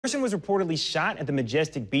A person was reportedly shot at the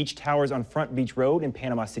Majestic Beach Towers on Front Beach Road in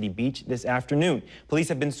Panama City Beach this afternoon. Police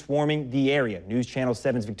have been swarming the area. News Channel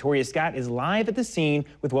 7's Victoria Scott is live at the scene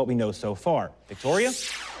with what we know so far. Victoria?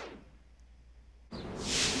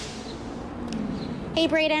 Hey,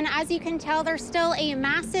 Braden, as you can tell, there's still a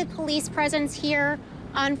massive police presence here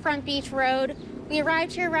on Front Beach Road. We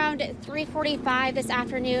arrived here around 3:45 this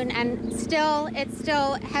afternoon, and it's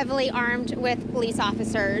still heavily armed with police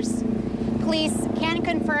officers. Police can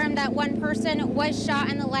confirm that one person was shot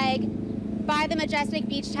in the leg by the Majestic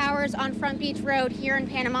Beach Towers on Front Beach Road here in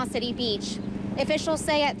Panama City Beach. Officials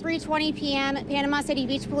say at 3:20 p.m., Panama City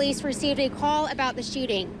Beach Police received a call about the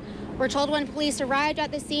shooting. We're told when police arrived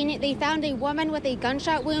at the scene, they found a woman with a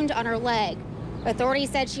gunshot wound on her leg. Authorities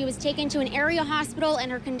said she was taken to an area hospital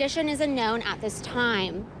and her condition is unknown at this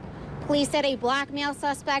time. Police said a black male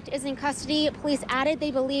suspect is in custody. Police added they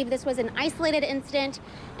believe this was an isolated incident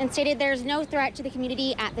and stated there's no threat to the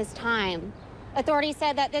community at this time. Authorities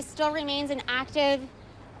said that this still remains an active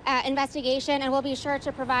investigation, and we'll be sure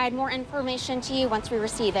to provide more information to you once we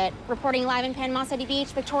receive it. Reporting live in Panama City Beach,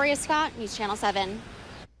 Victoria Scott, News Channel 7.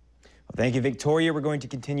 Well, thank you, Victoria. We're going to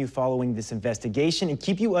continue following this investigation and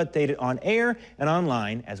keep you updated on air and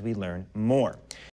online as we learn more.